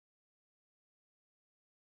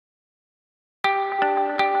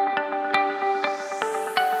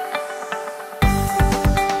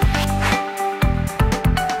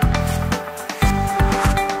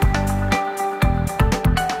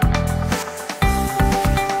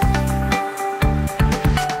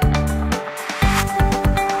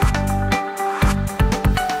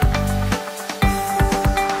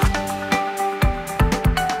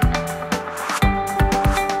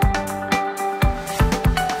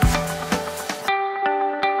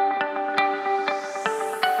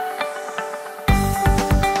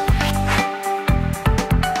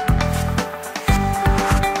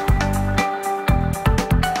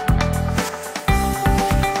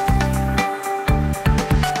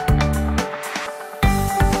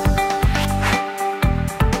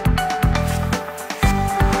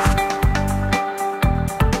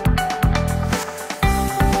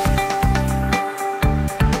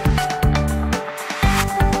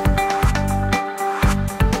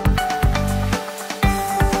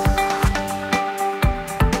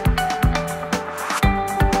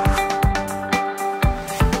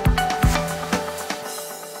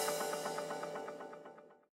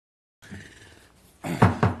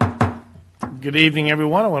Good evening,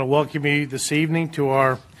 everyone. I want to welcome you this evening to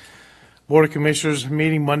our Board of Commissioners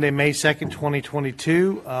meeting Monday, May 2nd,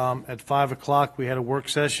 2022. At 5 o'clock, we had a work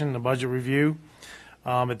session, a budget review.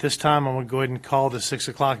 At this time, I'm going to go ahead and call the 6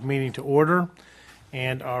 o'clock meeting to order.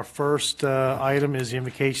 And our first item is the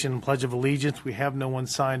invocation and Pledge of Allegiance. We have no one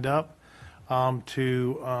signed up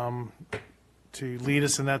to lead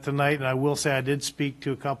us in that tonight. And I will say I did speak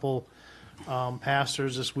to a couple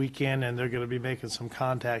pastors this weekend, and they're going to be making some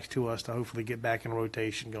contacts to us to hopefully get back in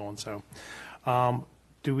rotation going. So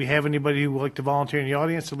do we have anybody who would like to volunteer in the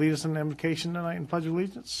audience to lead us in the invocation tonight in Pledge of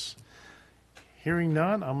Allegiance? Hearing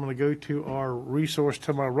none, I'm going to go to our resource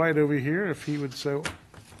to my right over here, if he would so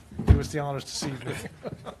do us the honors to see me.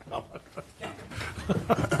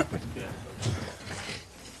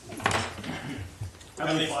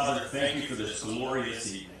 Heavenly Father, thank you for this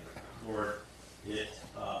glorious evening. Lord, it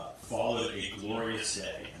followed a glorious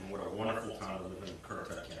day, and what a wonderful time to live in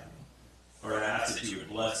Currituck County. Lord, I ask that you would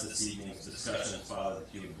bless this evening's discussion, Father,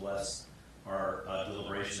 that you would bless our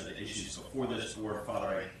deliberation of the issues before this board. Father,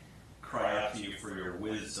 I cry out to you for your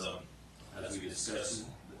wisdom as we discuss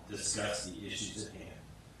the issues at hand.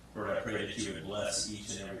 Lord, I pray that you would bless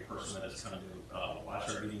each and every person that has come to watch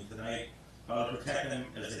our meeting tonight. Father, protect them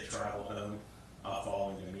as they travel home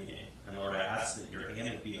following the meeting. And Lord, I ask that your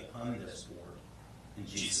hand would be upon this board. In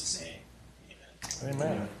Jesus' name, amen.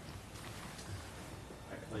 Amen.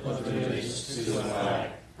 I pledge allegiance to the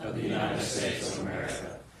flag of the United States of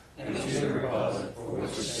America and to the republic for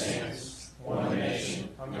which it stands, one nation,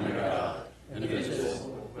 under God,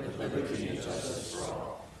 indivisible, with liberty and justice for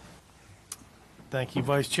all. Thank you,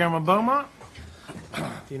 Vice Chairman Beaumont.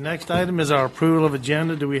 The next item is our approval of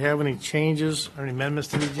agenda. Do we have any changes or any amendments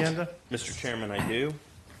to the agenda? Mr. Chairman, I do.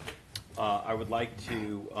 I would like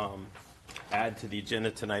to add to the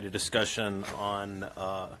agenda tonight a discussion on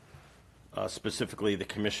specifically the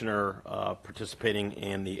commissioner participating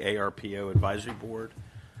in the ARPO advisory board.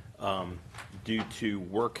 Due to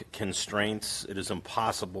work constraints, it is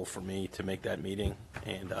impossible for me to make that meeting,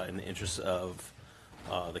 and in the interest of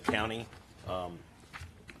the county,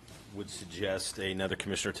 would suggest another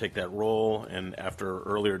commissioner take that role. And after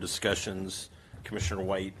earlier discussions, Commissioner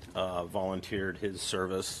White volunteered his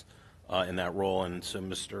service in that role. And so,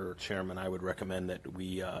 Mr. Chairman, I would recommend that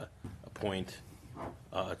we appoint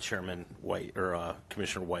Chairman White or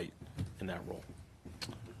Commissioner White in that role.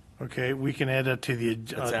 Okay, we can add that to the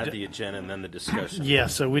agenda. Let's add the agenda and then the discussion. Yeah,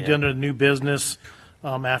 so we did under new business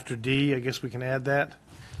after D. I guess we can add that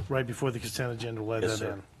right before the consent agenda. We'll add Yes, that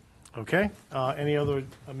sir. in. Okay. Any other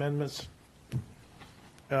amendments?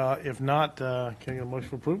 If not, can I get a motion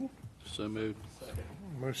for approval? So moved.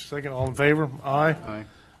 Motion second. All in favor? Aye. Aye.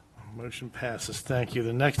 Motion passes. Thank you.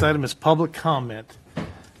 The next item is public comment.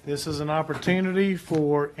 This is an opportunity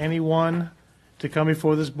for anyone to come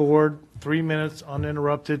before this board, 3 minutes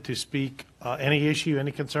uninterrupted, to speak any issue,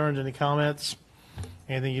 any concerns, any comments,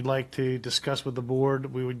 anything you'd like to discuss with the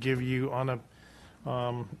board. We would give you on a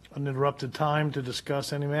uninterrupted time to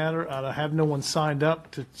discuss any matter. I have no one signed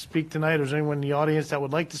up to speak tonight. Or is there anyone in the audience that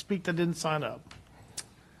would like to speak that didn't sign up?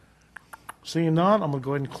 Seeing none, I'm going to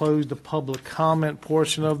go ahead and close the public comment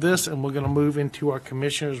portion of this, and we're going to move into our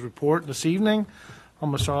commissioner's report this evening. I'm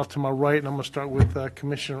going to start off to my right, and I'm going to start with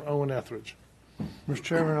Commissioner Owen Etheridge. Mr.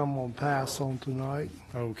 Chairman, I'm going to pass on tonight.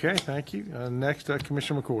 Okay, thank you. Next,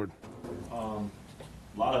 Commissioner McCord. A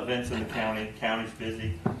lot of events in the county. County's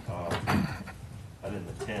busy. I didn't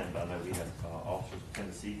attend, but I know we had Officers of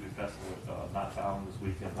Tennessee Food Festival at Knott Fallon this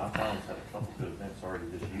weekend. Knott Fallon's had a couple good events already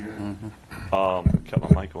this year.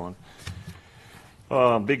 Got my mic on.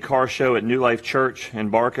 Big car show at New Life Church in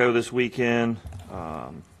Barco this weekend.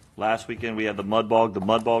 Last weekend we had the Mud Bog. The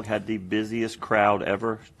Mud Bog had the busiest crowd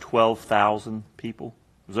ever, 12,000 people.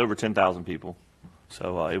 It was over 10,000 people.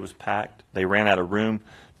 So it was packed. They ran out of room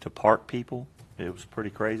to park people. It was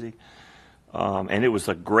pretty crazy. And it was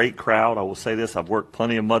a great crowd. I will say this, I've worked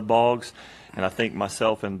plenty of mud bogs, and I think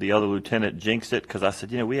myself and the other lieutenant jinxed it because I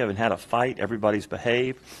said, we haven't had a fight. Everybody's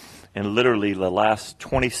behaved. And literally the last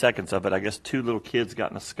 20 seconds of it, I guess 2 little kids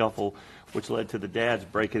got in a scuffle, which led to the dads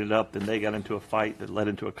breaking it up. Then they got into a fight that led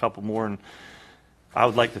into a couple more. And I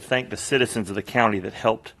would like to thank the citizens of the county that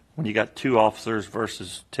helped. When you got 2 officers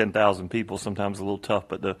versus 10,000 people, sometimes a little tough,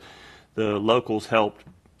 but the locals helped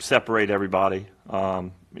separate everybody.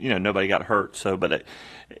 Nobody got hurt. So, but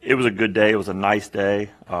it was a good day. It was a nice day.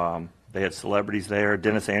 They had celebrities there.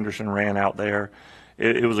 Dennis Anderson ran out there.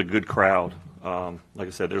 It was a good crowd. Like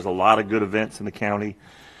I said, there's a lot of good events in the county.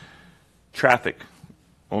 Traffic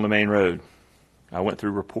on the main road. I went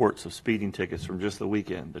through reports of speeding tickets from just the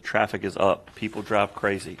weekend. The traffic is up. People drive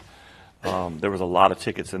crazy. There was a lot of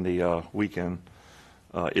tickets in the weekend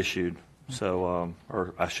issued. So,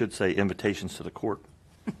 or I should say invitations to the court,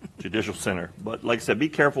 judicial center. But like I said, be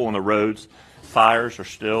careful on the roads. Fires are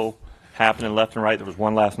still happening left and right. There was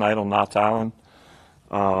one last night on Knott's Island.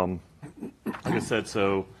 Like I said,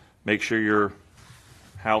 so make sure your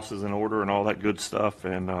house is in order and all that good stuff,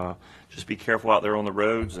 and just be careful out there on the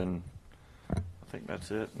roads, and I think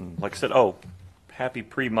that's it. And like I said, happy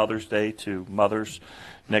pre-Mother's Day to mothers.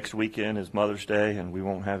 Next weekend is Mother's Day, and we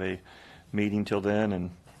won't have a meeting till then,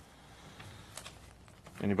 and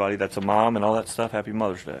anybody that's a mom and all that stuff, happy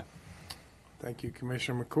Mother's Day. Thank you,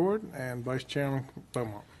 Commissioner McCord and Vice Chairman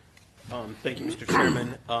Beaumont. Thank you, Mr.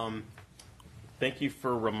 Chairman. Thank you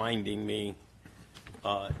for reminding me.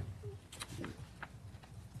 I'm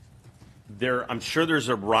sure there's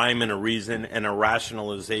a rhyme and a reason and a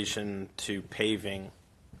rationalization to paving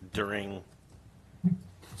during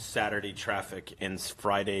Saturday traffic and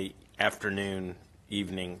Friday afternoon,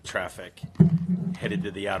 evening traffic headed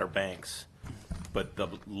to the Outer Banks. But the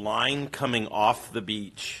line coming off the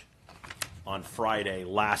beach on Friday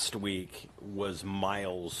last week was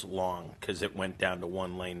miles long because it went down to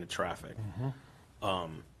one lane of traffic.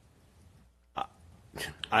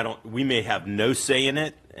 We may have no say in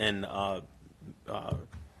it, and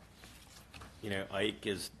Ike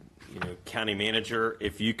is, county manager.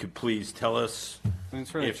 If you could please tell us. We can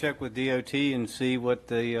certainly check with DOT and see what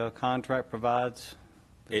the contract provides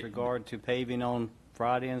with regard to paving on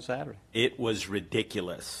Friday and Saturday. It was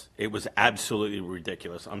ridiculous. It was absolutely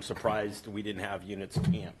ridiculous. I'm surprised we didn't have units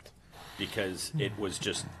camped because it was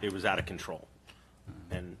out of control.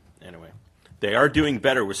 And anyway, they are doing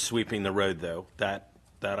better with sweeping the road, though. That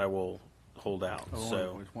I will hold out.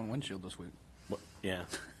 So there's one windshield this week. yeah,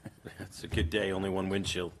 it's a good day. Only one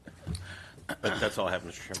windshield. But that's all I have,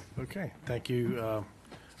 Mr. Chairman. Okay, thank you,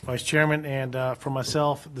 Vice Chairman. And for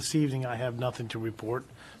myself, this evening, I have nothing to report.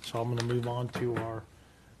 So I'm going to move on to our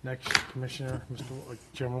next commissioner,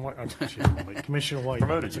 Chairman White. Commissioner White.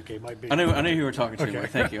 Promoted It's okay, might be. I knew who you were talking to. Okay. Mike.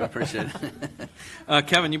 Thank you. I appreciate it.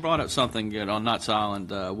 Kevin, you brought up something good on Knott's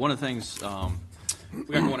Island. One of the things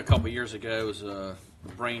we got going a couple of years ago was a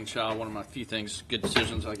brainchild. One of my few things, good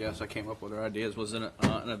decisions, I guess, I came up with, or ideas, was an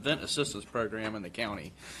event assistance program in the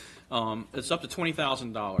county. It's up to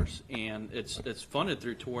 $20,000, and it's funded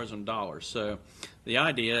through tourism dollars. So the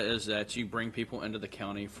idea is that you bring people into the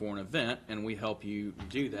county for an event, and we help you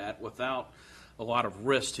do that without a lot of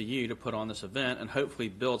risk to you to put on this event, and hopefully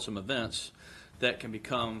build some events that can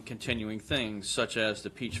become continuing things, such as the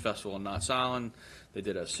Peach Festival in Knott's Island. They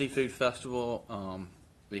did a seafood festival.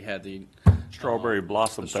 We had the Strawberry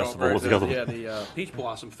Blossom Festival was the other one. Yeah, the Peach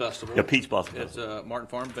Blossom Festival. Yeah, Peach Blossom It's Festival. Martin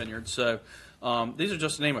Farm Vineyard. So these are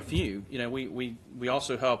just to name a few. We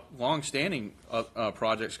also help long-standing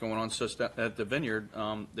projects going on. So at the Vineyard,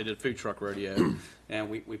 they did a food truck rodeo, and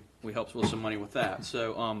we helped with some money with that.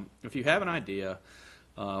 So if you have an idea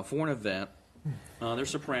for an event, there's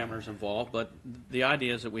some parameters involved, but the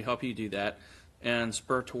idea is that we help you do that and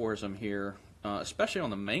spur tourism here, especially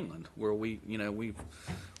on the mainland, where we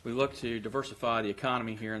look to diversify the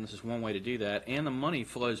economy here, and this is one way to do that. And the money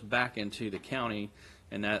flows back into the county,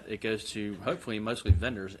 and that it goes to hopefully mostly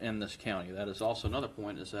vendors in this county. That is also another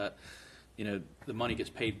point, is that the money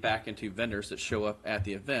gets paid back into vendors that show up at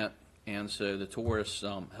the event, and so the tourists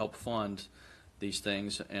help fund these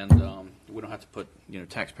things, and we don't have to put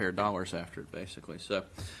taxpayer dollars after it, basically. So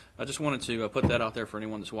I just wanted to put that out there for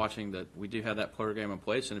anyone that's watching, that we do have that program in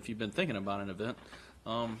place, and if you've been thinking about an event,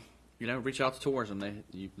 reach out to tourism.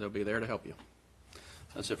 They'll be there to help you.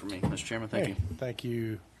 That's it for me, Mr. Chairman. Thank you. Thank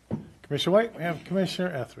you, Commissioner White. We have Commissioner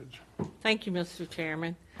Etheridge. Thank you, Mr.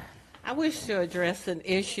 Chairman. I wish to address an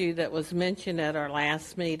issue that was mentioned at our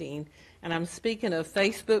last meeting, and I'm speaking of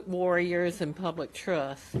Facebook warriors and public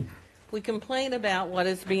trust. We complain about what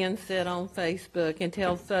is being said on Facebook and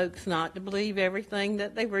tell folks not to believe everything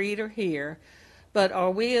that they read or hear, but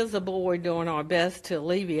are we as a board doing our best to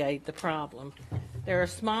alleviate the problem? There are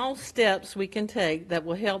small steps we can take that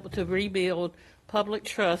will help to rebuild public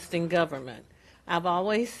trust in government. I've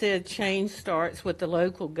always said change starts with the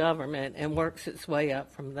local government and works its way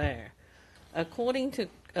up from there. According to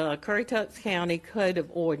Currituck County Code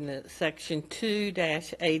of Ordinance, Section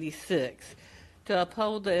 2-86, to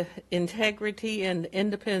uphold the integrity and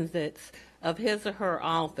independence of his or her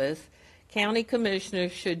office, county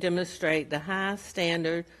commissioners should demonstrate the highest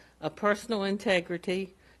standard of personal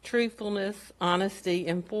integrity, truthfulness, honesty,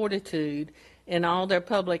 and fortitude in all their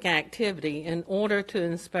public activity in order to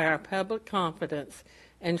inspire public confidence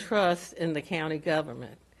and trust in the county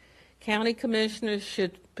government. County commissioners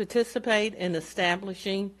should participate in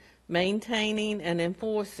establishing, maintaining, and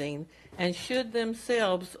enforcing, and should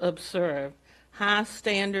themselves observe high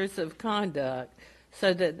standards of conduct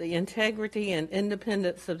so that the integrity and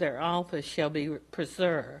independence of their office shall be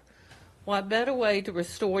preserved. What better way to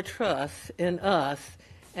restore trust in us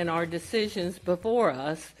and our decisions before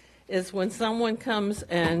us is when someone comes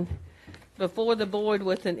and before the board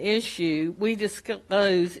with an issue, we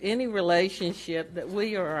disclose any relationship that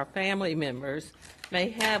we or our family members may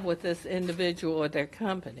have with this individual or their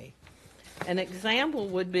company. An example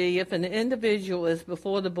would be if an individual is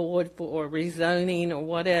before the board for rezoning or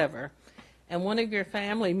whatever, and one of your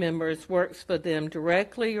family members works for them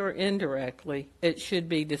directly or indirectly, it should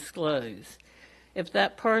be disclosed. If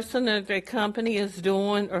that person or their company is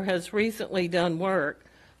doing or has recently done work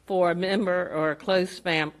for a member or a close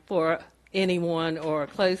for anyone or a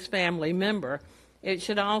close family member, it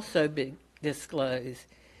should also be disclosed.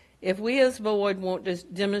 If we as board want to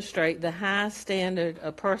demonstrate the high standard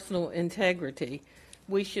of personal integrity,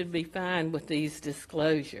 we should be fine with these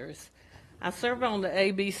disclosures. I serve on the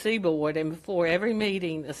ABC board, and before every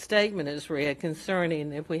meeting, a statement is read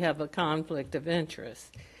concerning if we have a conflict of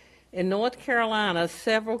interest. In North Carolina,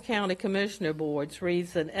 several county commissioner boards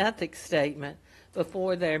reads an ethics statement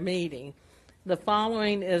before their meeting. The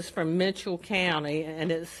following is from Mitchell County,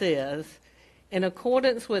 and it says, in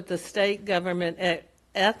accordance with the State Government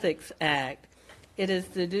Ethics Act, it is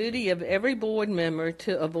the duty of every board member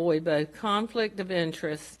to avoid both conflict of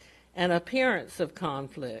interest and appearance of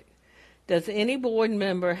conflict. Does any board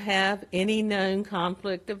member have any known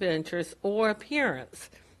conflict of interest or appearance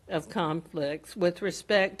of conflicts with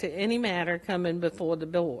respect to any matter coming before the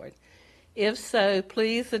board? If so,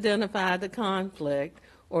 please identify the conflict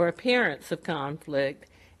or appearance of conflict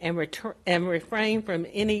and refrain from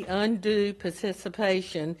any undue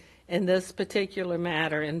participation in this particular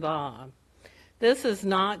matter involved. This is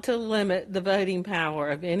not to limit the voting power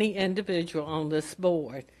of any individual on this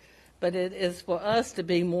board, but it is for us to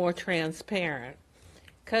be more transparent.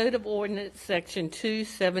 Code of Ordinance Section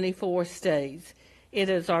 274 states, it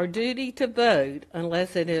is our duty to vote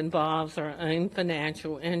unless it involves our own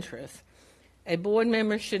financial interests. A board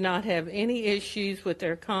member should not have any issues with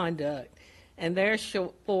their conduct, and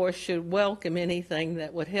therefore should welcome anything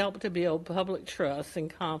that would help to build public trust and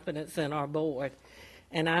confidence in our board.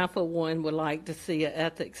 And I, for one, would like to see an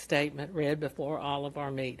ethics statement read before all of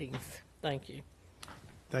our meetings. Thank you.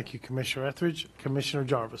 Thank you, Commissioner Etheridge. Commissioner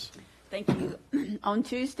Jarvis. Thank you. On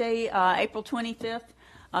Tuesday, April 25th,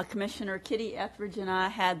 Commissioner Kitty Etheridge and I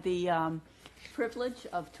had the privilege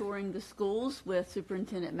of touring the schools with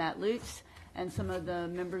Superintendent Matt Lutz and some of the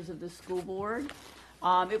members of the school board.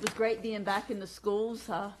 It was great being back in the schools.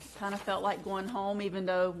 Kind of felt like going home, even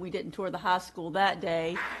though we didn't tour the high school that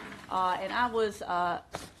day. And I was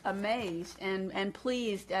amazed and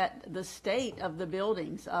pleased at the state of the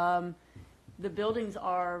buildings. The buildings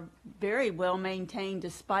are very well maintained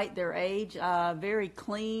despite their age, very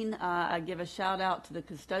clean. I give a shout out to the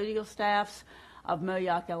custodial staffs of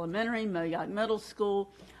Moyock Elementary, Moyock Middle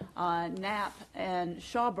School, Knapp, and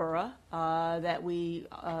Shawborough that we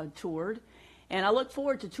toured. And I look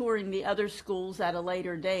forward to touring the other schools at a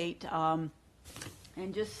later date and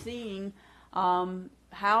just seeing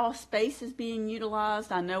how space is being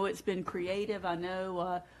utilized. I know it's been creative. I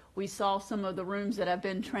know we saw some of the rooms that have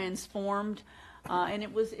been transformed. And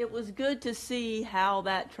it was good to see how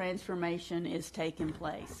that transformation is taking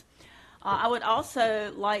place. I would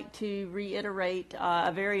also like to reiterate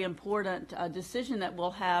a very important decision that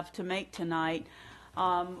we'll have to make tonight.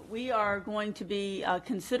 We are going to be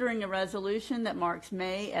considering a resolution that marks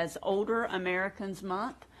May as Older Americans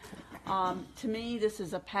Month. To me, this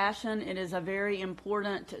is a passion. It is a very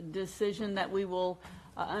important decision that we will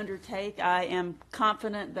undertake. I am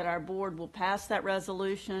confident that our board will pass that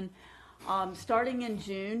resolution. Starting in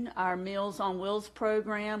June, our Meals on Wheels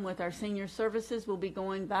program with our senior services will be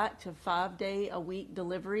going back to 5-day-a-week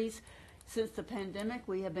deliveries. Since the pandemic,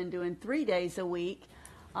 we have been doing 3 days a week,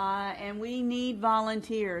 and we need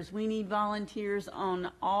volunteers. We need volunteers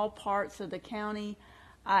on all parts of the county.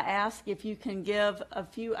 I ask if you can give a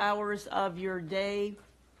few hours of your day,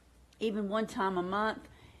 even one time a month.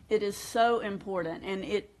 It is so important, and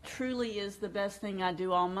it truly is the best thing I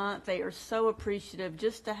do all month. They are so appreciative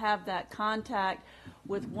just to have that contact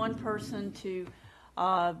with one person to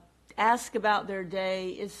ask about their day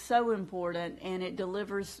is so important, and it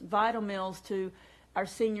delivers vital meals to our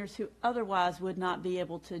seniors who otherwise would not be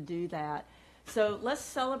able to do that. So let's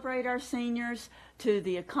celebrate our seniors, to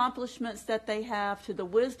the accomplishments that they have, to the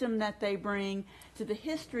wisdom that they bring, to the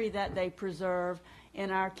history that they preserve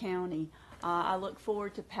in our county. I look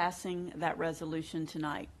forward to passing that resolution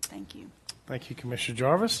tonight. Thank you. Thank you, Commissioner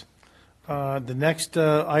Jarvis. The next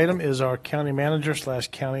item is our county manager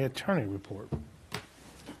 / county attorney report.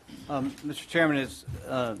 Mr. Chairman, as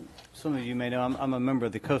some of you may know, I'm a member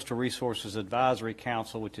of the Coastal Resources Advisory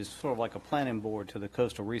Council, which is sort of like a planning board to the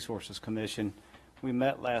Coastal Resources Commission. We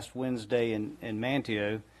met last Wednesday in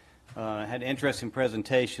Manteo, had an interesting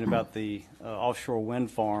presentation about the offshore wind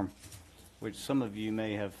farm, which some of you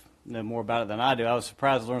may know more about it than I do. I was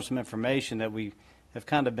surprised to learn some information that we have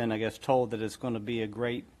kind of been, I guess, told that it's going to be a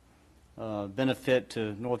great benefit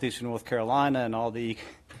to northeastern North Carolina and all the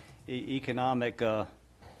economic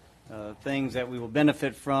things that we will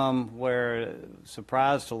benefit from. We're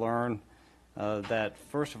surprised to learn that,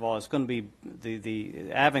 first of all, it's going to be the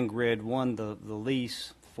Avangrid won the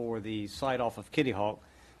lease for the site off of Kitty Hawk.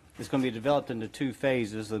 It's going to be developed into two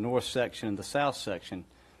phases, the north section and the south section.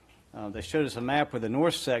 They showed us a map where the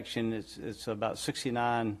north section, it's about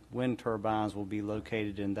 69 wind turbines will be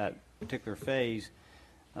located in that particular phase,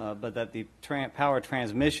 but that the power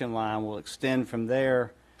transmission line will extend from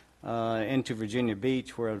there into Virginia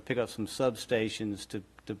Beach, where it'll pick up some substations to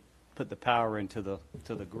put the power into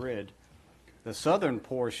the grid. The southern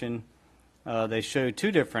portion, they showed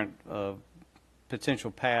two different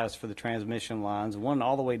potential paths for the transmission lines, one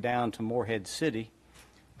all the way down to Morehead City,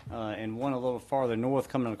 and one a little farther north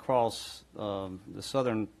coming across the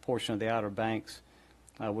southern portion of the Outer Banks,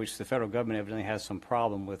 which the federal government evidently has some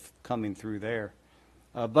problem with coming through there.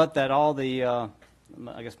 But that all the,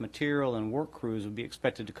 I guess, material and work crews would be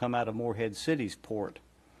expected to come out of Morehead City's port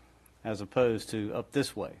as opposed to up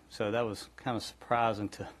this way. So that was kind of surprising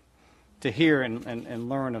to hear and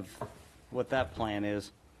learn of what that plan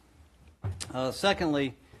is.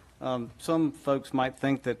 Secondly, some folks might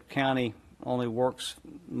think that county only works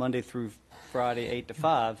Monday through Friday, 8 to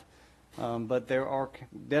 5, but there are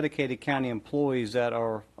dedicated county employees that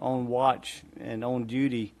are on watch and on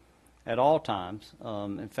duty at all times.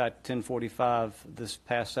 In fact, 10:45 this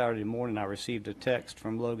past Saturday morning, I received a text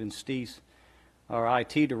from Logan Steese, our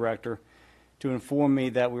IT director, to inform me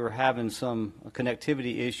that we were having some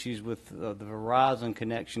connectivity issues with the Verizon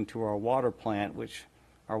connection to our water plant, which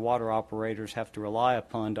our water operators have to rely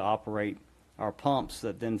upon to operate our pumps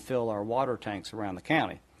that then fill our water tanks around the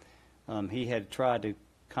county. He had tried to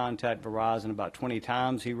contact Verizon about 20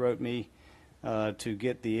 times. He wrote me to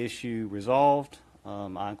get the issue resolved.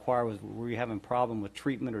 I inquired, were we having a problem with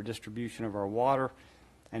treatment or distribution of our water?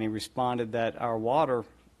 And he responded that our water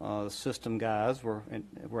system guys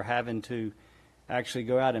were having to actually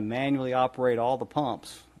go out and manually operate all the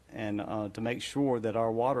pumps and to make sure that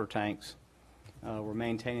our water tanks were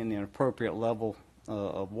maintaining the appropriate level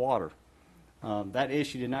of water. That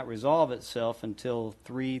issue did not resolve itself until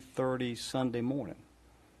 3:30 Sunday morning.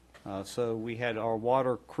 So we had our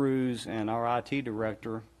water crews and our IT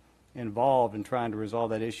director involved in trying to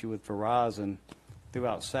resolve that issue with Verizon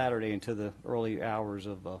throughout Saturday into the early hours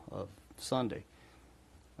of Sunday.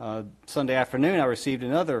 Sunday afternoon, I received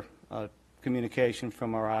another communication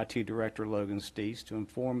from our IT director, Logan Steese, to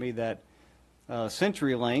inform me that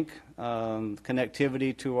CenturyLink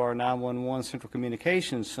connectivity to our 911 Central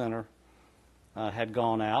Communications Center had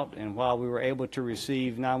gone out, and while we were able to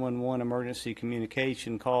receive 911 emergency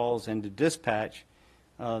communication calls and to dispatch,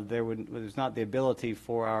 there was not the ability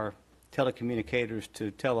for our telecommunicators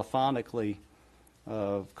to telephonically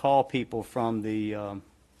call people from the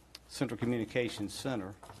Central Communications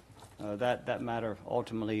Center. That matter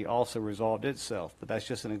ultimately also resolved itself, but that's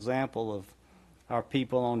just an example of our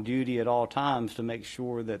people on duty at all times to make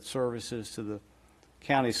sure that services to the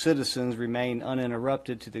county citizens remain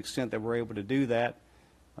uninterrupted to the extent that we're able to do that,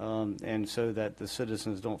 and so that the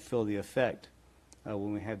citizens don't feel the effect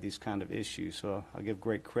when we have these kind of issues. So I give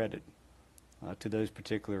great credit to those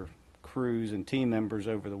particular crews and team members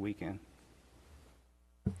over the weekend.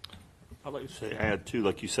 I'd like to say, add too,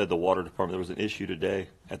 like you said, the water department, there was an issue today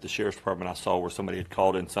at the sheriff's department I saw where somebody had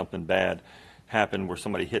called in something bad happened, where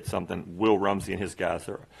somebody hit something. Will Rumsey and his guys,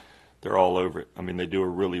 they're all over it. I mean, they do a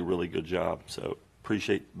really, really good job. So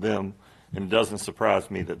appreciate them. And it doesn't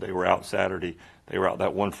surprise me that they were out Saturday. They were out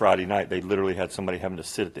that one Friday night. They literally had somebody having to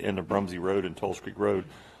sit at the end of Rumsey Road and Tulse Creek Road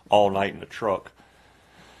all night in a truck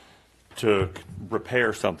to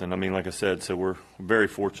repair something. I mean, like I said, so we're very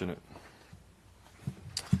fortunate.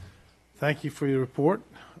 Thank you for your report.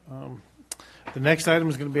 The next item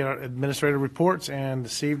is going to be our administrative reports, and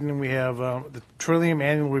this evening we have the Trillium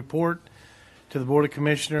Annual Report to the Board of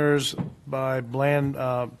Commissioners by Bland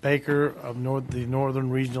Baker of the Northern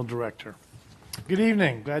Regional Director. Good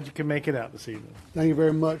evening. Glad you could make it out this evening. Thank you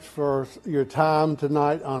very much for your time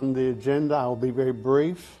tonight on the agenda. I will be very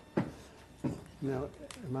brief. Now,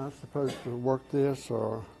 am I supposed to work this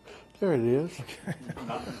or? There it is.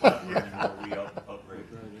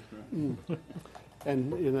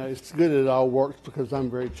 And, you know, it's good it all works because I'm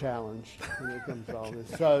very challenged when it comes to all this.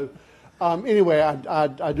 So Anyway,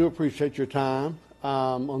 I do appreciate your time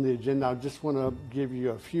on the agenda. I just want to give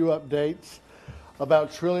you a few updates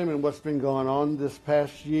about Trillium and what's been going on this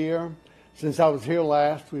past year. Since I was here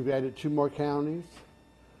last, we've added 2 more counties.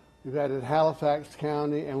 We've added Halifax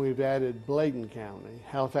County and we've added Bladen County.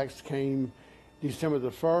 Halifax came December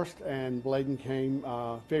the 1st and Bladen came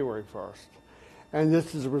February 1st. And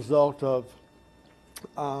this is a result of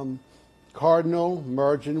Cardinal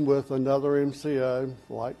merging with another MCO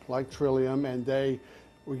like Trillium, and they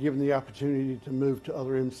were given the opportunity to move to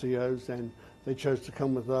other MCOs, and they chose to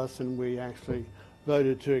come with us, and we actually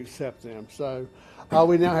voted to accept them. So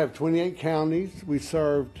we now have 28 counties. We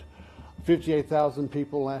served 58,000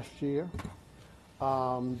 people last year.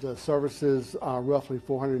 The services are roughly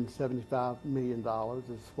 $475 million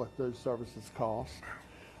is what those services cost.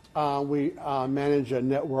 We manage a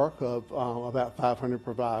network of about 500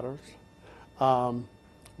 providers.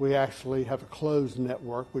 We actually have a closed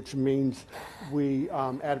network, which means we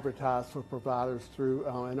advertise for providers through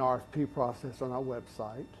an RFP process on our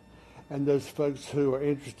website. And those folks who are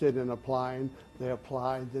interested in applying, they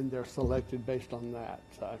apply, and then they're selected based on that.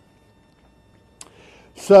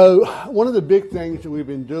 So one of the big things that we've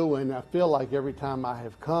been doing, I feel like every time I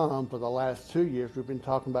have come for the last 2 years, we've been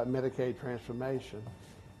talking about Medicaid transformation.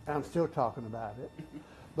 And I'm still talking about it.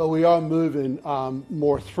 But we are moving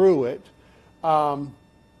more through it.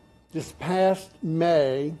 This past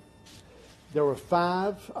May, there were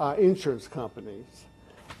 5 insurance companies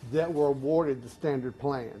that were awarded the standard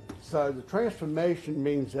plan. So the transformation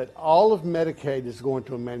means that all of Medicaid is going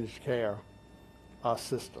to a managed care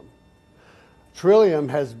system. Trillium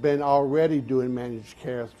has been already doing managed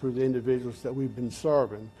care through the individuals that we've been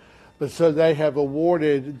serving. But so they have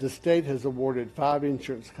awarded, the state has awarded 5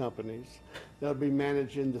 insurance companies. They'll be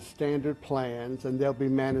managing the standard plans, and they'll be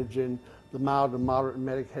managing the mild to moderate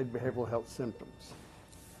Medicaid behavioral health symptoms.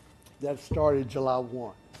 That started July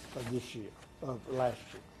 1 of this year, of last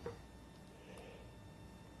year.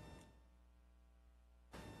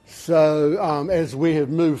 So as we have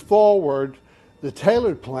moved forward, the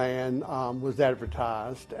tailored plan was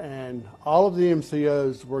advertised, and all of the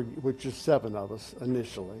MCOs, which is 7 of us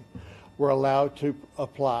initially, were allowed to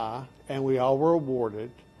apply, and we all were awarded.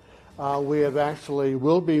 We have actually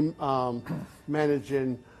will be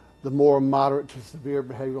managing the more moderate to severe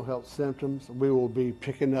behavioral health symptoms. We will be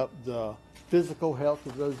picking up the physical health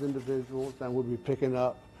of those individuals, and we'll be picking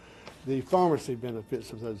up the pharmacy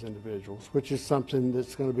benefits of those individuals, which is something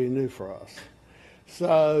that's going to be new for us.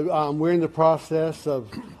 So we're in the process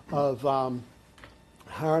of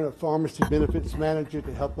hiring a pharmacy benefits manager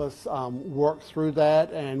to help us work through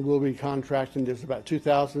that, and we'll be contracting. There's about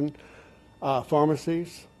 2,000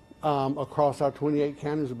 pharmacies across our 28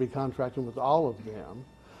 counties. We'll be contracting with all of them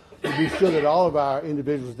to be sure that all of our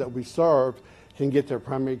individuals that we serve can get their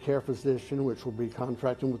primary care physician, which will be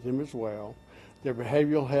contracting with them as well, their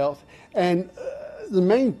behavioral health. And the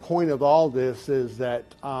main point of all this is that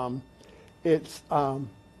it's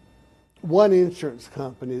one insurance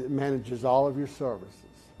company that manages all of your services.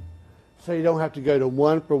 So you don't have to go to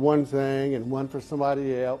one for one thing and one for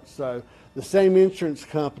somebody else. So the same insurance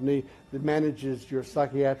company that manages your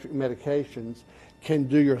psychiatric medications can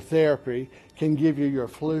do your therapy, can give you your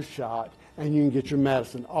flu shot, and you can get your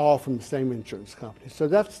medicine all from the same insurance company. So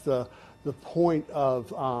that's the point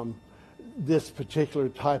of this particular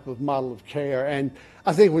type of model of care. And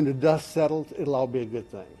I think when the dust settles, it'll all be a good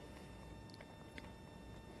thing.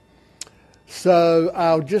 So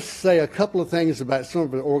I'll just say a couple of things about some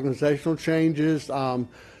of the organizational changes.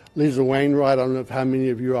 Lisa Wainwright, I don't know if how many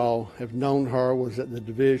of you all have known her, was at the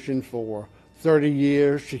division for 30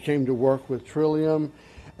 years. She came to work with Trillium,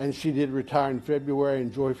 and she did retire in February,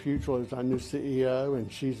 and Joy Futrell is our new CEO,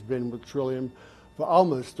 and she's been with Trillium for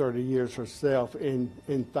almost 30 years herself in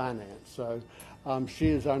finance. So she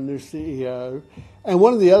is our new CEO. And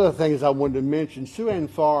one of the other things I wanted to mention, Sue Ann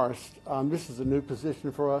Forrest, this is a new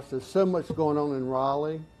position for us. There's so much going on in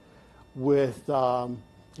Raleigh with the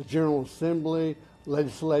General Assembly,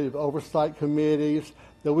 legislative oversight committees,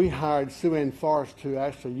 that we hired Sue Ann Forrest, who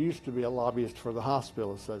actually used to be a lobbyist for the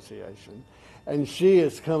Hospital Association. And she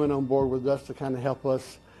is coming on board with us to kind of help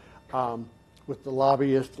us with the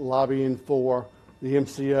lobbyists, lobbying for the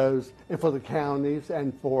MCOs and for the counties,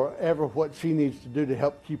 and for ever what she needs to do to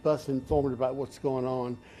help keep us informed about what's going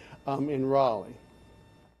on in Raleigh.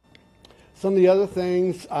 Some of the other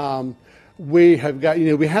things we have got,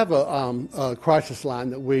 we have a crisis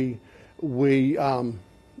line that we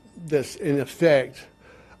that's in effect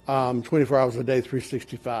 24 hours a day,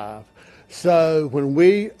 365. So when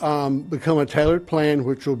we become a tailored plan,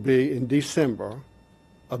 which will be in December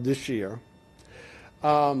of this year,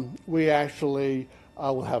 we actually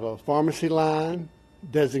We'll have a pharmacy line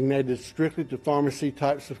designated strictly to pharmacy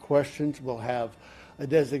types of questions. We'll have a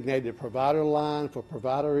designated provider line for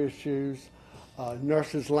provider issues,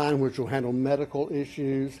 nurses line which will handle medical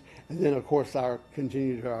issues, and then of course for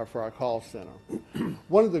our call center.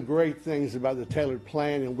 One of the great things about the tailored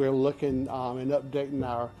plan, and we're looking and updating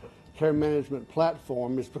our care management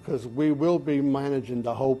platform, is because we will be managing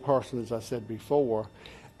the whole person, as I said before,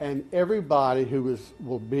 and everybody who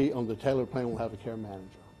will be on the tailored plan will have a care manager.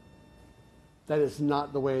 That is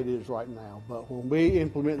not the way it is right now, but when we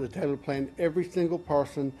implement the tailored plan, every single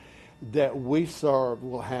person that we serve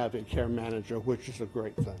will have a care manager, which is a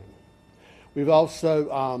great thing. We've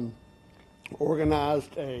also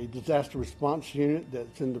organized a disaster response unit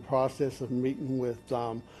that's in the process of meeting with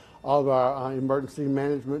all of our emergency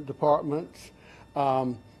management departments.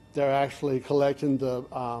 They're actually collecting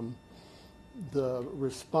the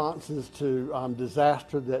responses to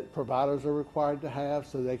disaster that providers are required to have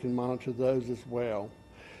so they can monitor those as well.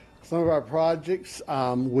 Some of our projects,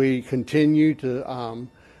 we continue to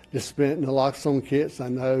dispense naloxone kits. I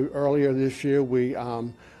know earlier this year we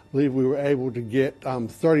believe we were able to get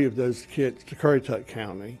 30 of those kits to Currituck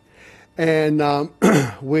County. And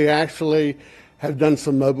we actually have done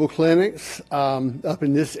some mobile clinics up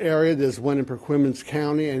in this area. There's one in Perquimans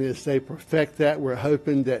County, and as they perfect that, we're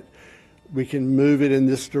hoping that we can move it in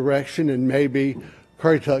this direction, and maybe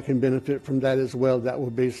Currituck can benefit from that as well. That will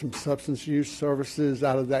be some substance use services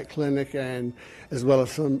out of that clinic, and as well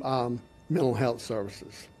as some mental health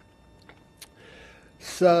services.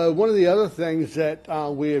 So one of the other things that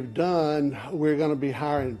we have done, we're going to be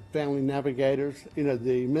hiring family navigators. You know,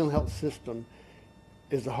 the mental health system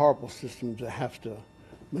is a horrible system to have to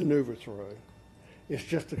maneuver through. It's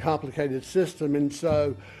just a complicated system, and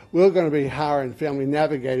so we're going to be hiring family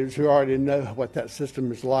navigators who already know what that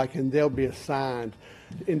system is like, and they'll be assigned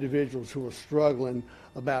to individuals who are struggling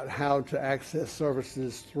about how to access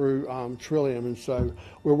services through Trillium, and so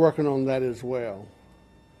we're working on that as well.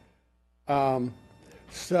 And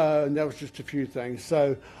that was just a few things.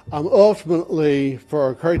 So ultimately,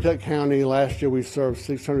 for Currituck County, last year we served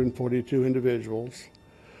 642 individuals.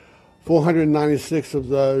 496 of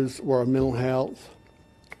those were mental health.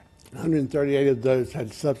 138 of those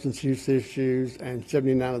had substance use issues, and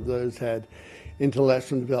 79 of those had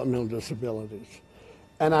intellectual and developmental disabilities.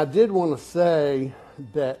 And I did want to say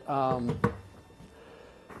that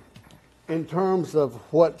in terms of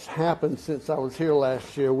what's happened since I was here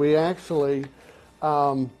last year, we actually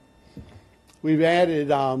we've added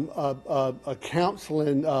a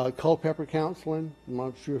counseling, Culpeper Counseling. I'm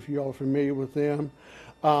not sure if you all are familiar with them.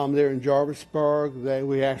 They're in Jarvisburg.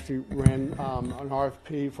 We actually ran an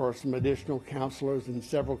RFP for some additional counselors in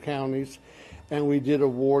several counties, and we did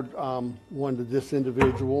award one to this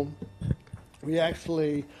individual. We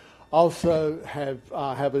actually also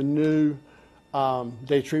have a new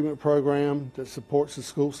day treatment program that supports the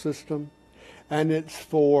school system, and it's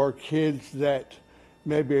for kids that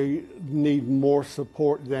maybe need more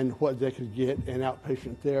support than what they could get in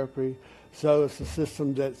outpatient therapy. So it's a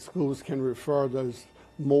system that schools can refer those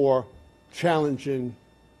more challenging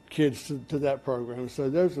kids to that program. So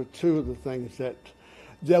those are two of the things that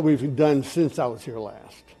we've done since I was here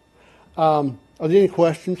last. Are there any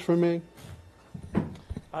questions for me?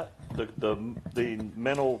 The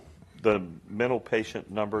mental patient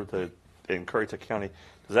number in Currituck County,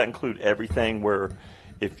 does that include everything where,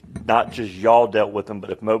 if not just y'all dealt with them,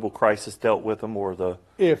 but if Mobile Crisis dealt with them, or the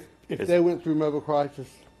if they went through Mobile Crisis,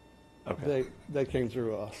 okay, they came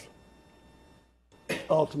through us.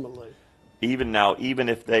 Ultimately, even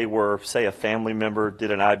if they were, say, a family member did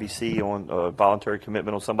an IBC on a voluntary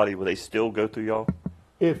commitment on somebody, would they still go through y'all?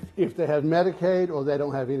 If they have Medicaid or they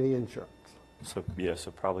don't have any insurance. So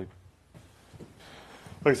probably.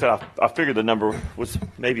 Like I said, I figured the number was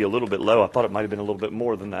maybe a little bit low. I thought it might have been a little bit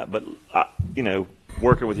more than that. But,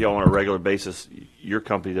 working with y'all on a regular basis, your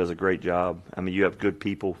company does a great job. I mean, you have good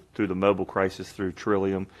people through the Mobile Crisis, through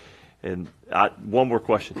Trillium. And one more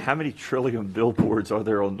question. How many Trillium billboards are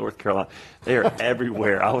there on North Carolina? They are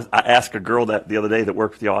everywhere. I asked a girl that the other day that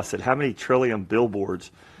worked with y'all. I said, how many Trillium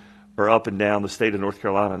billboards are up and down the state of North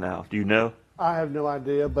Carolina now? Do you know? I have no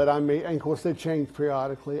idea, but I mean, and of course they change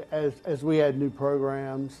periodically as we add new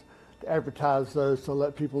programs to advertise those to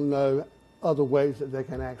let people know other ways that they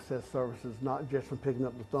can access services, not just from picking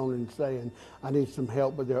up the phone and saying, I need some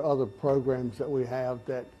help, but there are other programs that we have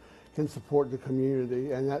that can support the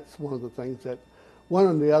community, and that's one of the things one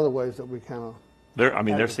of the other ways that we kind of.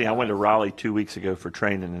 They're seeing. I went to Raleigh 2 weeks ago for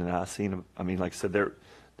training, and I seen them. I mean, like I said, they're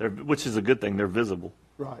which is a good thing. They're visible.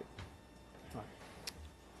 Right.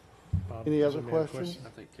 Any other Somebody have a questions? I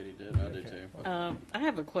think Kitty did. I do too. I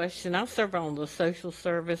have a question. I serve on the social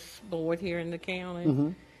service board here in the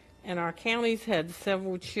county. And our county's had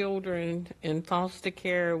several children in foster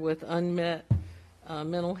care with unmet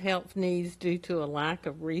mental health needs due to a lack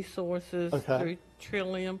of resources Okay. through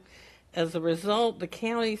Trillium. As a result, the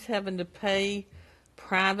county's having to pay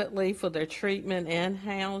privately for their treatment and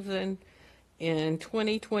housing. In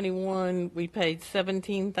 2021, we paid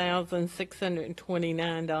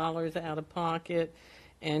 $17,629 out of pocket,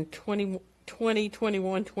 and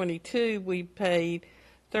 2021-22, we paid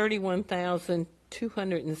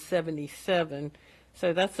 $31,277.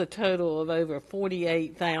 So that's a total of over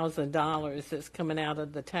 $48,000 that's coming out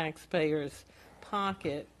of the taxpayers'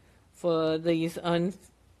 pocket for these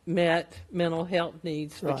unmet mental health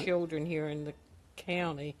needs for Right. children here in the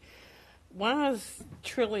county. Why is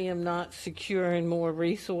Trillium not securing more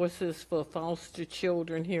resources for foster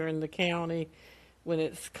children here in the county when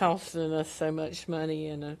it's costing us so much money?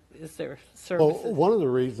 And is there Well, services? one of the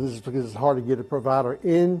reasons is because it's hard to get a provider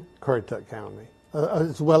in Currituck County,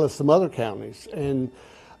 as well as some other counties. And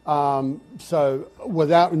so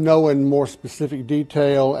without knowing more specific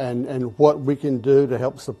detail and what we can do to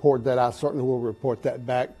help support that, I certainly will report that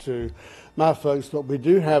back to my folks. But we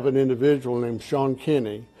do have an individual named Sean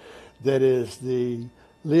Kinney that is the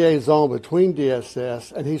liaison between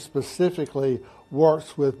DSS, and he specifically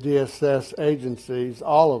works with DSS agencies,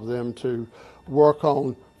 all of them, to work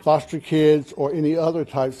on foster kids or any other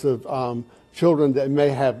types of children that may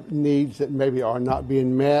have needs that maybe are not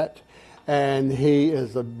being met. And he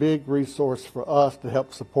is a big resource for us to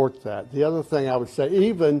help support that. The other thing I would say,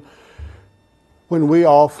 even when we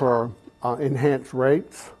offer enhanced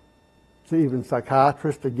rates to even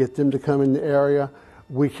psychiatrists to get them to come in the area,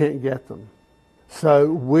 we can't get them.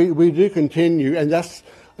 So we do continue, and that's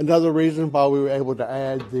another reason why we were able to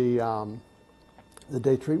add the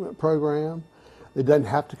day treatment program. It doesn't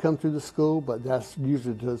have to come through the school, but that's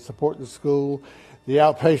usually to support the school. The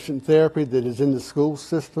outpatient therapy that is in the school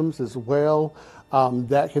systems as well,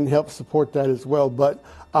 that can help support that as well. But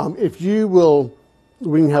if you will,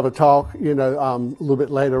 we can have a talk, a little bit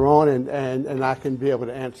later on, and I can be able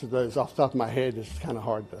to answer those off the top of my head. It's kind of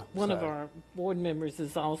hard to One say. of our board members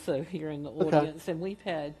is also here in the audience, and we've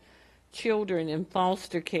had children in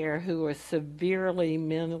foster care who are severely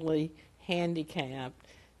mentally handicapped,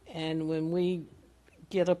 and when we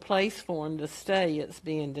get a place for them to stay, it's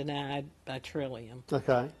being denied by Trillium.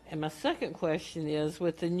 Okay. And my second question is,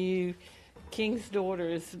 with the new King's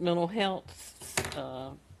Daughters Mental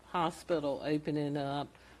Health Hospital opening up,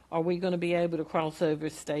 are we going to be able to cross over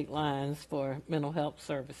state lines for mental health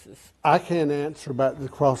services? I can't answer about the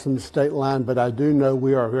crossing the state line, but I do know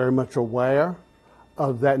we are very much aware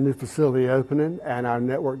of that new facility opening, and our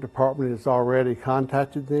network department has already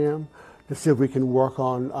contacted them to see if we can work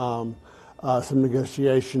on some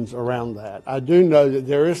negotiations around that. I do know that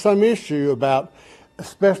there is some issue about,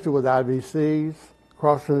 especially with IVCs,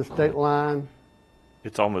 crossing the state line.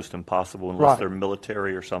 It's almost impossible unless Right. they're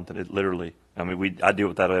military or something. It literally, I deal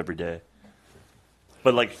with that every day.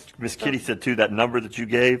 But like Miss Kitty said too, that number that you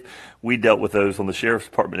gave, we dealt with those on the sheriff's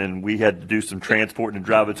department, and we had to do some transporting and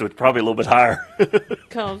driving, so it's probably a little bit higher.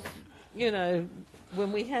 Because,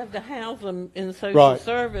 when we have to house them in social Right.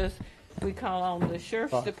 service, we call on the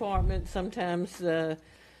sheriff's Right. department, sometimes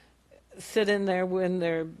sit in there when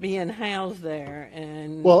they're being housed there.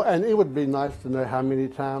 And Well, and it would be nice to know how many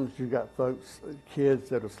times you got folks, kids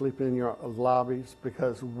that are sleeping in your lobbies,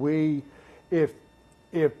 because if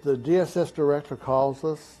the DSS director calls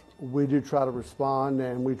us, we do try to respond,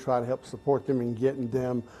 and we try to help support them in getting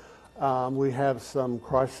them. We have some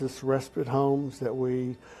crisis respite homes that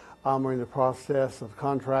we are in the process of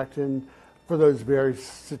contracting for those very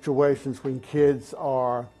situations when kids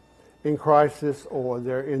are in crisis, or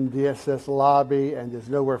they're in DSS lobby and there's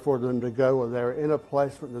nowhere for them to go, or they're in a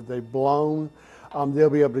placement that they've blown. They'll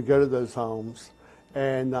be able to go to those homes,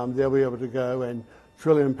 and they'll be able to go, and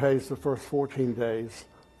Trillium pays the first 14 days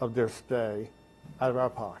of their stay out of our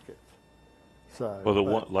pocket. So, Well,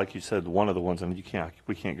 but- like you said, one of the ones, we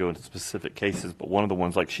can't go into specific cases, but one of the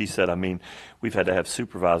ones, like she said, we've had to have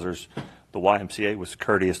supervisors. The YMCA was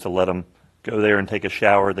courteous to let them go there and take a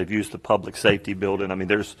shower. They've used the public safety building.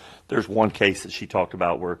 There's one case that she talked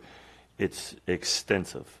about where it's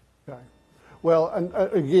extensive. Okay. Well, and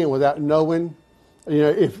again, without knowing,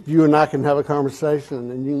 if you and I can have a conversation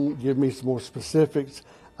and you can give me some more specifics,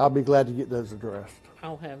 I'll be glad to get those addressed.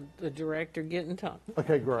 I'll have the director get in touch.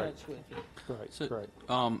 Okay, great. With you. Great, So, great.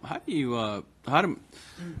 how do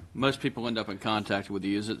most people end up in contact with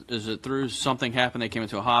you? Is it through something happened? They came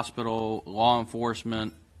into a hospital, law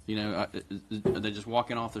enforcement, You know, are they just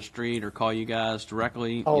walking off the street or call you guys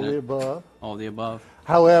directly? All you know? the above. All the above.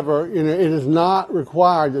 However, it is not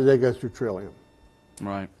required that they go through Trillium.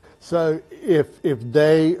 Right. So if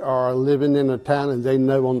they are living in a town and they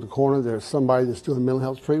know on the corner there's somebody that's doing mental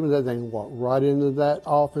health treatment, they can walk right into that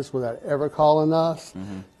office without ever calling us.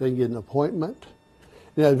 They can get an appointment.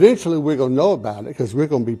 Now, eventually we're going to know about it because we're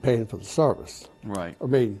going to be paying for the service. Right. I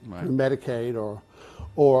mean, Right. through Medicaid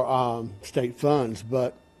or state funds,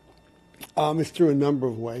 but it's through a number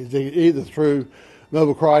of ways. Either through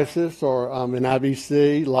mobile crisis or an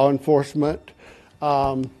IBC, law enforcement.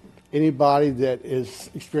 Anybody that is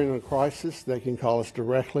experiencing a crisis, they can call us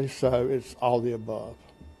directly. So it's all the above.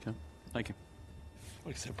 Okay. Thank you.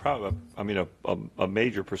 Like I said, probably, I mean, a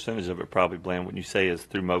major percentage of it probably, Bland, when you say is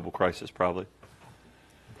through mobile crisis, probably.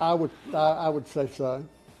 I would say so.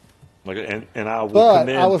 Like, and I will But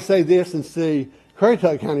commend. I will say this and see,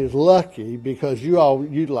 Currituck County is lucky because you all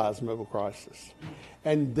utilize mobile crisis,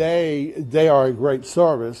 and they are a great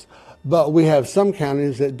service. But we have some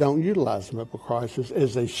counties that don't utilize mobile crisis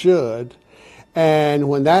as they should, and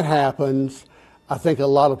when that happens, I think a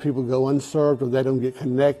lot of people go unserved or they don't get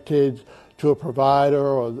connected to a provider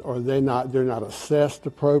or they're not assessed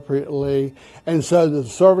appropriately, and so the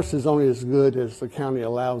service is only as good as the county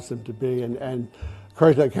allows them to be. And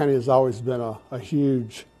Currituck County has always been a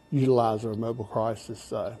huge utilizer of mobile crisis.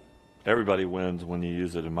 So. Everybody wins when you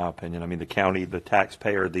use it, in my opinion. I mean, the county, the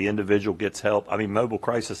taxpayer, the individual gets help. I mean, mobile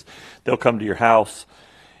crisis, they'll come to your house,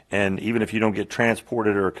 and even if you don't get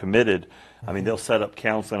transported or committed, I mean, they'll set up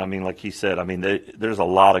counseling. I mean, like he said, I mean, there's a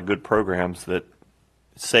lot of good programs that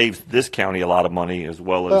saves this county a lot of money as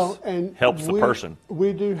well as and helps the person.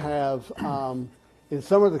 We do have, in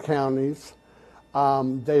some of the counties,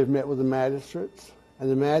 they've met with the magistrates, and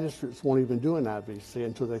the magistrates won't even do an IVC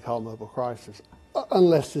until they call mobile crisis,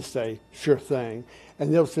 unless it's a sure thing.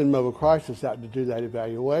 And they'll send mobile crisis out to do that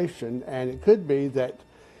evaluation, and it could be that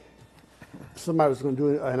somebody was going to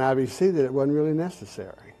do an IVC that it wasn't really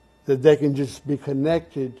necessary, that they can just be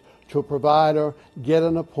connected to a provider, get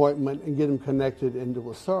an appointment, and get them connected into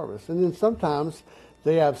a service. And then sometimes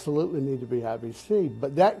they absolutely need to be IVC,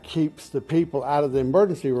 but that keeps the people out of the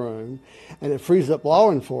emergency room, and it frees up law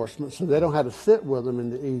enforcement so they don't have to sit with them in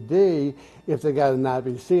the ED if they got an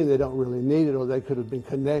IVC and they don't really need it or they could have been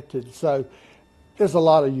connected. So there's a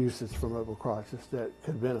lot of uses for mobile crisis that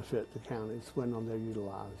could benefit the counties when they're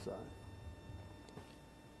utilized.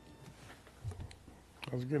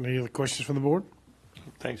 That was good. Any other questions from the board?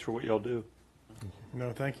 Thanks for what y'all do.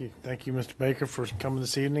 No, thank you. Thank you, Mr. Baker, for coming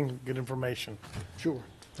this evening. Good information. Sure.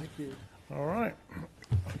 Thank you. All right.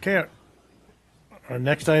 Okay. Our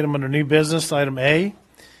next item under new business, item A,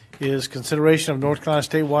 is consideration of North Carolina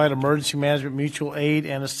statewide emergency management mutual aid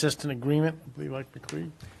and assistance agreement. I believe like McCree.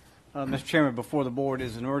 Mr. Chairman, before the board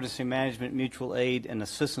is an emergency management mutual aid and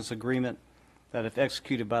assistance agreement that, if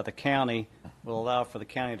executed by the county, will allow for the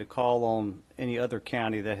county to call on any other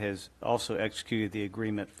county that has also executed the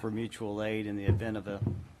agreement for mutual aid in the event of a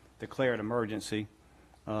declared emergency.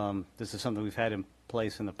 This is something we've had in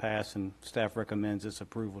place in the past, and staff recommends its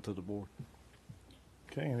approval to the board.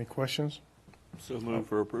 Okay, any questions? So move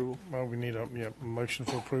for approval. Well, we need a motion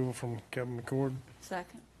for approval from Kevin McCord.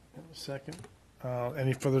 Second. Second.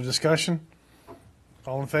 Any further discussion?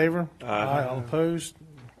 All in favor? Aye. All opposed?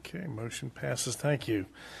 Okay, motion passes. Thank you.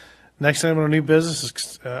 Next item on our new business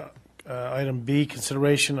is item B,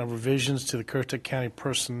 consideration of revisions to the Currituck County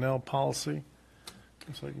personnel policy.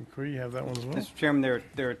 Looks like McCree, you have that one as well. Mr. Chairman,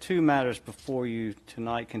 there are two matters before you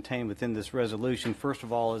tonight contained within this resolution. First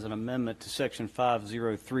of all is an amendment to Section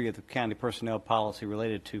 503 of the county personnel policy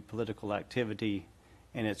related to political activity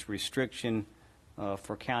and its restriction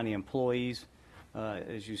for county employees.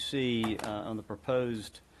 As you see on the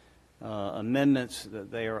proposed amendments, that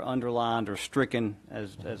they are underlined or stricken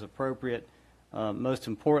as appropriate. Most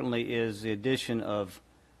importantly is the addition of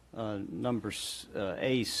number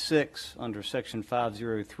A6 under Section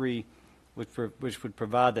 503, which would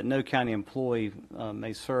provide that no county employee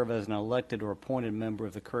may serve as an elected or appointed member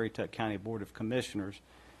of the Currituck County Board of Commissioners.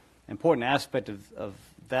 Important aspect of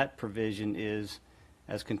that provision is,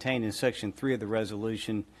 as contained in Section 3 of the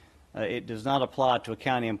resolution, it does not apply to a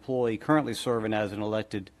county employee currently serving as an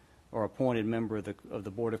elected or appointed member of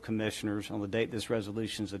the Board of Commissioners on the date this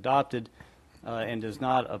resolution is adopted, and does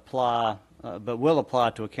not apply, but will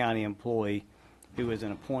apply to a county employee who is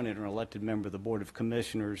an appointed or elected member of the Board of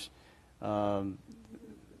Commissioners at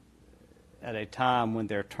a time when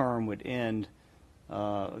their term would end.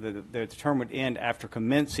 Their term would end after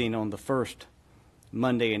commencing on the first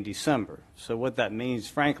Monday in December. So what that means,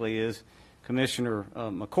 frankly, is Commissioner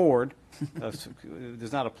McCord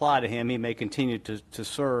does not apply to him. He may continue to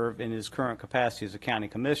serve in his current capacity as a county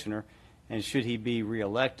commissioner, and should he be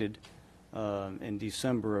reelected in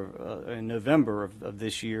November of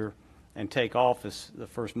this year and take office the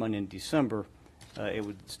first Monday in December, it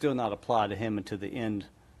would still not apply to him until the end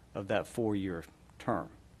of that 4-year term.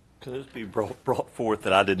 Could this be brought forth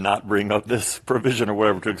that I did not bring up this provision or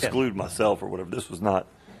whatever to exclude myself or whatever? This was not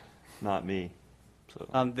me. So.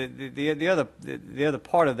 The other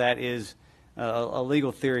part of that is a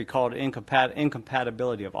legal theory called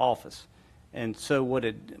incompatibility of office, and so what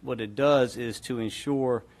it does is to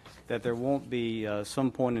ensure that there won't be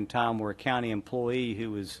some point in time where a county employee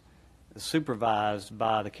who is supervised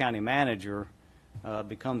by the county manager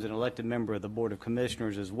becomes an elected member of the Board of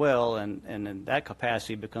Commissioners as well, and in that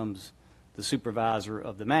capacity becomes the supervisor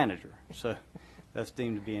of the manager. So that's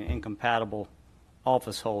deemed to be an incompatible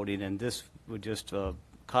office holding, and this would just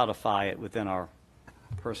codify it within our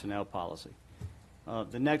personnel policy.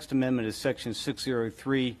 The next amendment is Section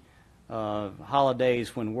 603,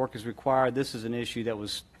 holidays when work is required. This is an issue that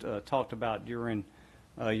was talked about during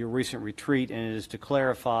your recent retreat, and it is to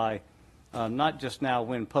clarify not just now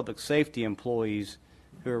when public safety employees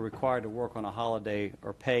who are required to work on a holiday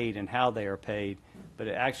are paid and how they are paid, but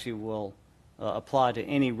it actually will apply to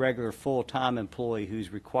any regular full-time employee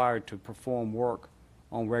who's required to perform work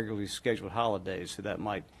on regularly scheduled holidays. So that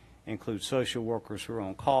might include social workers who are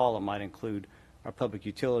on call. It might include our public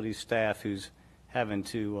utilities staff who's having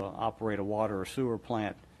to operate a water or sewer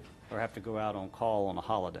plant or have to go out on call on a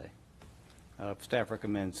holiday. Staff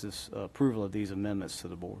recommends this approval of these amendments to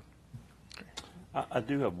the board. I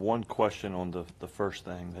do have one question on the first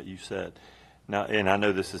thing that you said. Now, and I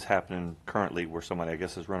know this is happening currently where somebody, I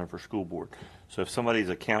guess, is running for school board. So if somebody's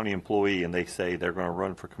a county employee and they say they're going to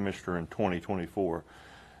run for commissioner in 2024,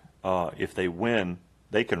 if they win,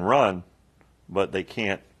 they can run, but they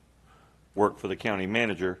can't work for the county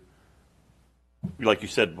manager, like you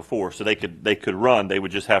said before. So they could run. They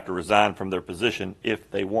would just have to resign from their position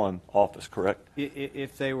if they won office, correct?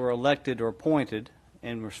 If they were elected or appointed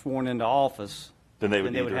and were sworn into office, then they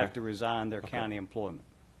would have to resign their county employment.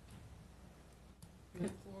 Have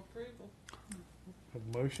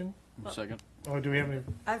a motion? Second. Oh, do we have any?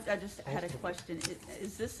 I just had a question.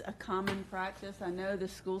 Is this a common practice? I know the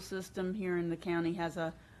school system here in the county has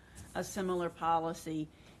a similar policy.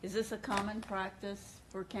 Is this a common practice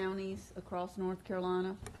for counties across North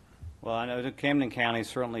Carolina? Well, I know that Camden County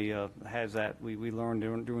certainly has that. We learned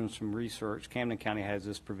doing some research. Camden County has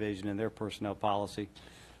this provision in their personnel policy.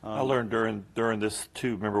 I learned during this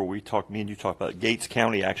too. Remember, me and you talked about it. Gates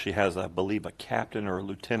County actually has, I believe, a captain or a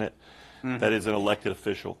lieutenant that is an elected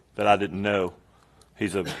official that I didn't know.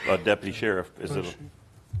 He's a deputy sheriff.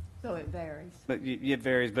 So it varies. But it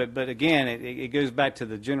varies. But again, it goes back to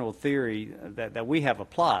the general theory that we have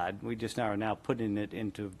applied. We just are now putting it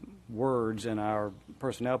into words in our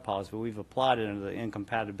personnel policy, but we've applied it under the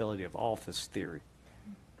incompatibility of office theory.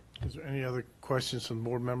 Is there any other questions from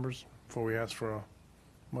board members before we ask for a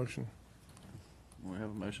motion? We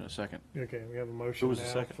have a motion, a second. Okay, we have a motion Who was the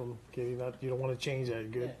now second? from Katie. You don't want to change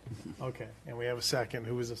that, good? Okay, and we have a second.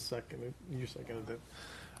 Who was the second? You seconded it.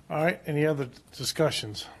 All right, any other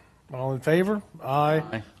discussions? All in favor? Aye.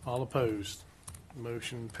 Aye. All opposed?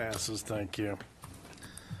 Motion passes, thank you.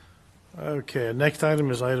 Okay, next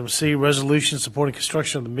item is item C, resolution supporting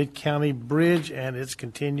construction of the Mid-County Bridge and its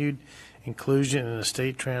continued inclusion in a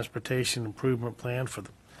state transportation improvement plan for the,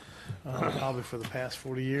 probably for the past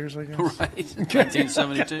 40 years, I guess. Right.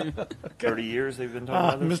 1972. 30 years they've been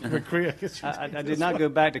talking about this? Mr. McCree, I guess you I did not go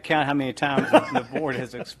back to count how many times the board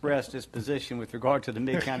has expressed its position with regard to the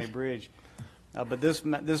Mid-County Bridge. But this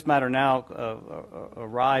matter now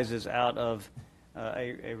arises out of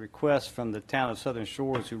a request from the town of Southern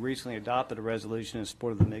Shores, who recently adopted a resolution in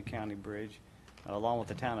support of the Mid-County Bridge, along with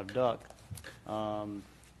the town of Duck,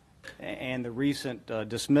 and the recent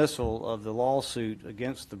dismissal of the lawsuit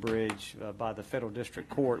against the bridge by the Federal District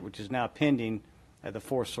Court, which is now pending at the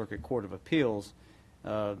Fourth Circuit Court of Appeals,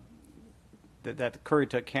 that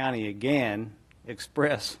Currituck County again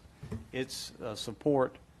express its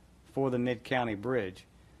support for the Mid-County Bridge.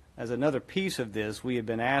 As another piece of this, we have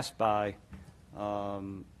been asked by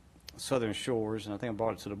Southern Shores, and I think I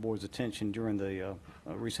brought it to the board's attention during the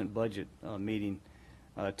recent budget meeting,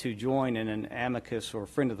 to join in an amicus or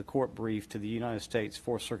friend of the court brief to the United States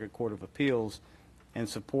Fourth Circuit Court of Appeals in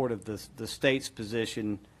support of the state's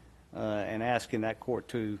position and asking that court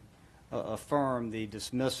to affirm the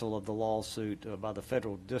dismissal of the lawsuit by the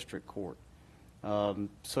Federal District Court.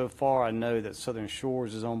 So far, I know that Southern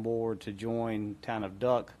Shores is on board to join Town of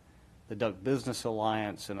Duck, the Duck Business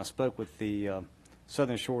Alliance, and I spoke with the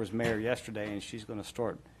Southern Shores mayor yesterday, and she's going to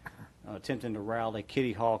start attempting to rally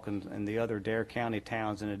Kitty Hawk and the other Dare County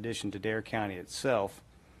towns, in addition to Dare County itself,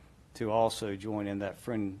 to also join in that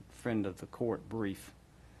friend of the court brief.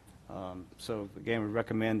 So again, we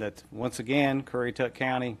recommend that, once again, Currituck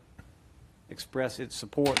County express its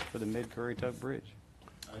support for the Mid-Currituck Bridge.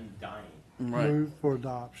 Undying. Right. Move for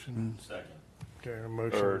adoption. Second. Okay, a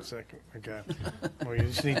motion and a second. Okay. Well, you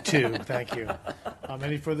just need two. Thank you.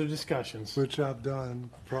 Any further discussions? Which I've done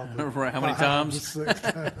probably. Right, how many 5 to times? 6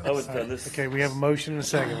 times. I was done this. Okay, we have a motion and a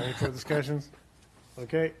second. Any further discussions?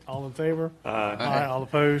 Okay, all in favor? Aye. All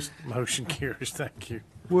opposed? Motion carries. Thank you.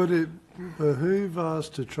 Would it behoove us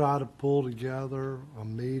to try to pull together a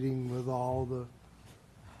meeting with all the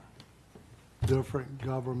different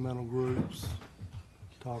governmental groups,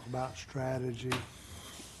 talk about strategy?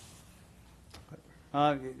 Yeah,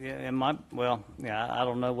 I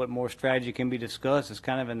don't know what more strategy can be discussed. It's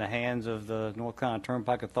kind of in the hands of the North Carolina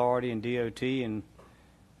Turnpike Authority and DOT, and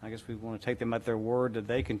I guess we want to take them at their word that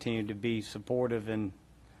they continue to be supportive in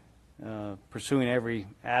pursuing every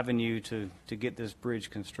avenue to get this bridge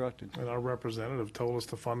constructed. And our representative told us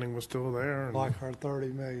the funding was still there. And Like our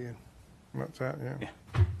 30 million. that's that, yeah. Yeah.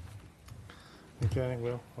 Okay,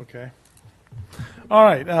 well, okay. All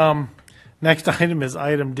right, next item is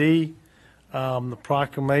item D, the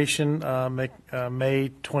proclamation, May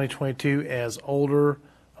 2022 as Older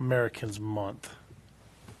Americans Month.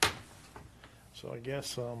 So I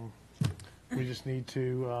guess we just need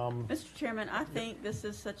to, Mr. Chairman, I think this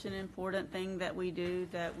is such an important thing that we do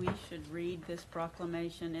that we should read this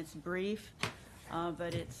proclamation. It's brief,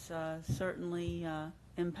 but it's certainly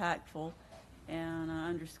impactful and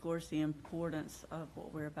underscores the importance of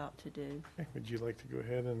what we're about to do. would you like to go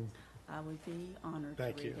ahead and, I would be honored to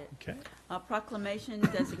thank read you. it. Okay. A proclamation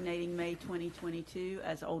designating May 2022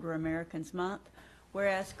 as Older Americans Month.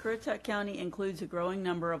 Whereas Currituck County includes a growing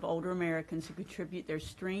number of older Americans who contribute their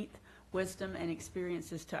strength, wisdom, and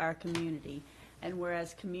experiences to our community. And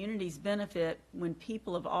whereas communities benefit when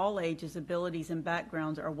people of all ages, abilities, and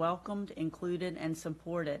backgrounds are welcomed, included, and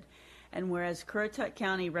supported. And whereas Currituck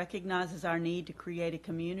County recognizes our need to create a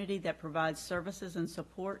community that provides services and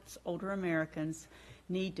supports older Americans'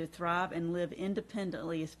 need to thrive and live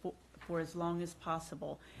independently for as long as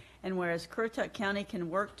possible. And whereas Currituck County can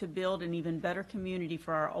work to build an even better community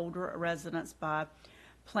for our older residents by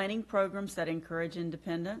planning programs that encourage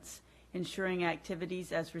independence, ensuring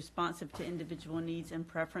activities as responsive to individual needs and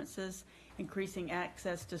preferences, increasing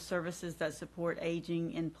access to services that support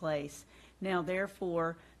aging in place. Now,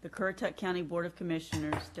 therefore, the Currituck County Board of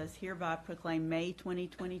Commissioners does hereby proclaim May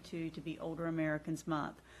 2022 to be Older Americans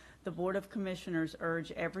Month. The Board of Commissioners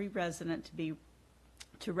urge every resident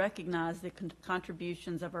to recognize the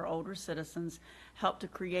contributions of our older citizens, help to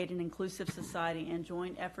create an inclusive society, and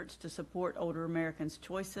join efforts to support older Americans'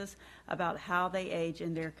 choices about how they age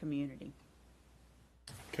in their community.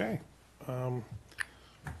 Okay.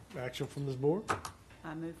 Action from this board?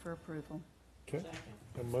 I move for approval. Okay.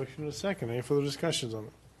 A motion and a second. Any further discussions on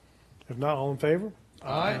it? If not, all in favor?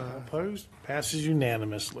 Aye. Opposed? Passes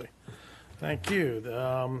unanimously. Thank you.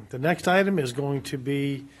 The next item is going to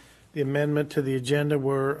be the amendment to the agenda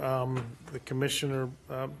where the commissioner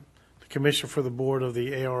for the board of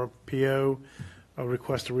the ARPO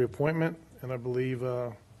request a reappointment, and I believe,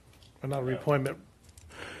 or not a reappointment,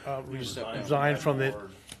 resigned from it,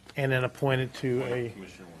 and then appointed to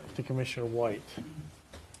Commissioner White.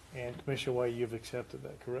 And Commissioner White, you've accepted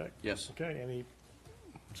that, correct? Yes. Okay, any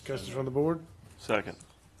discussions from the board? Second.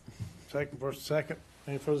 Second, first, second.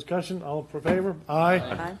 Any further discussion? All in favor? Aye.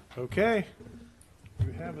 Aye. Okay.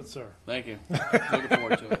 You have it, sir. Thank you. Looking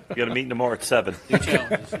forward to it. We got a meeting tomorrow at 7. New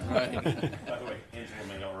challenges, right? By the way, Angela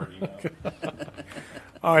may already know.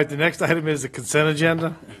 All right, the next item is the consent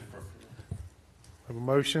agenda. Have a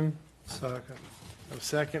motion? Second. Have a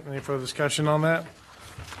second? Any further discussion on that?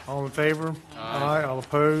 All in favor? Aye. All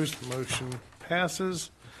opposed? Motion passes.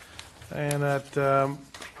 And at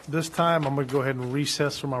this time, I'm going to go ahead and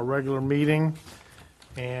recess from our regular meeting.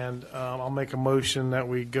 And I'll make a motion that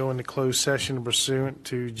we go into closed session pursuant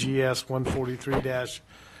to GS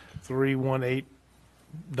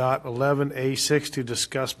 143-318.11A6 to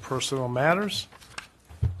discuss personal matters.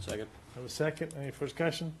 Second. Have a second? Any further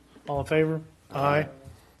discussion? All in favor? Aye.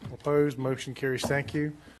 Opposed? Motion carries. Thank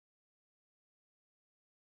you.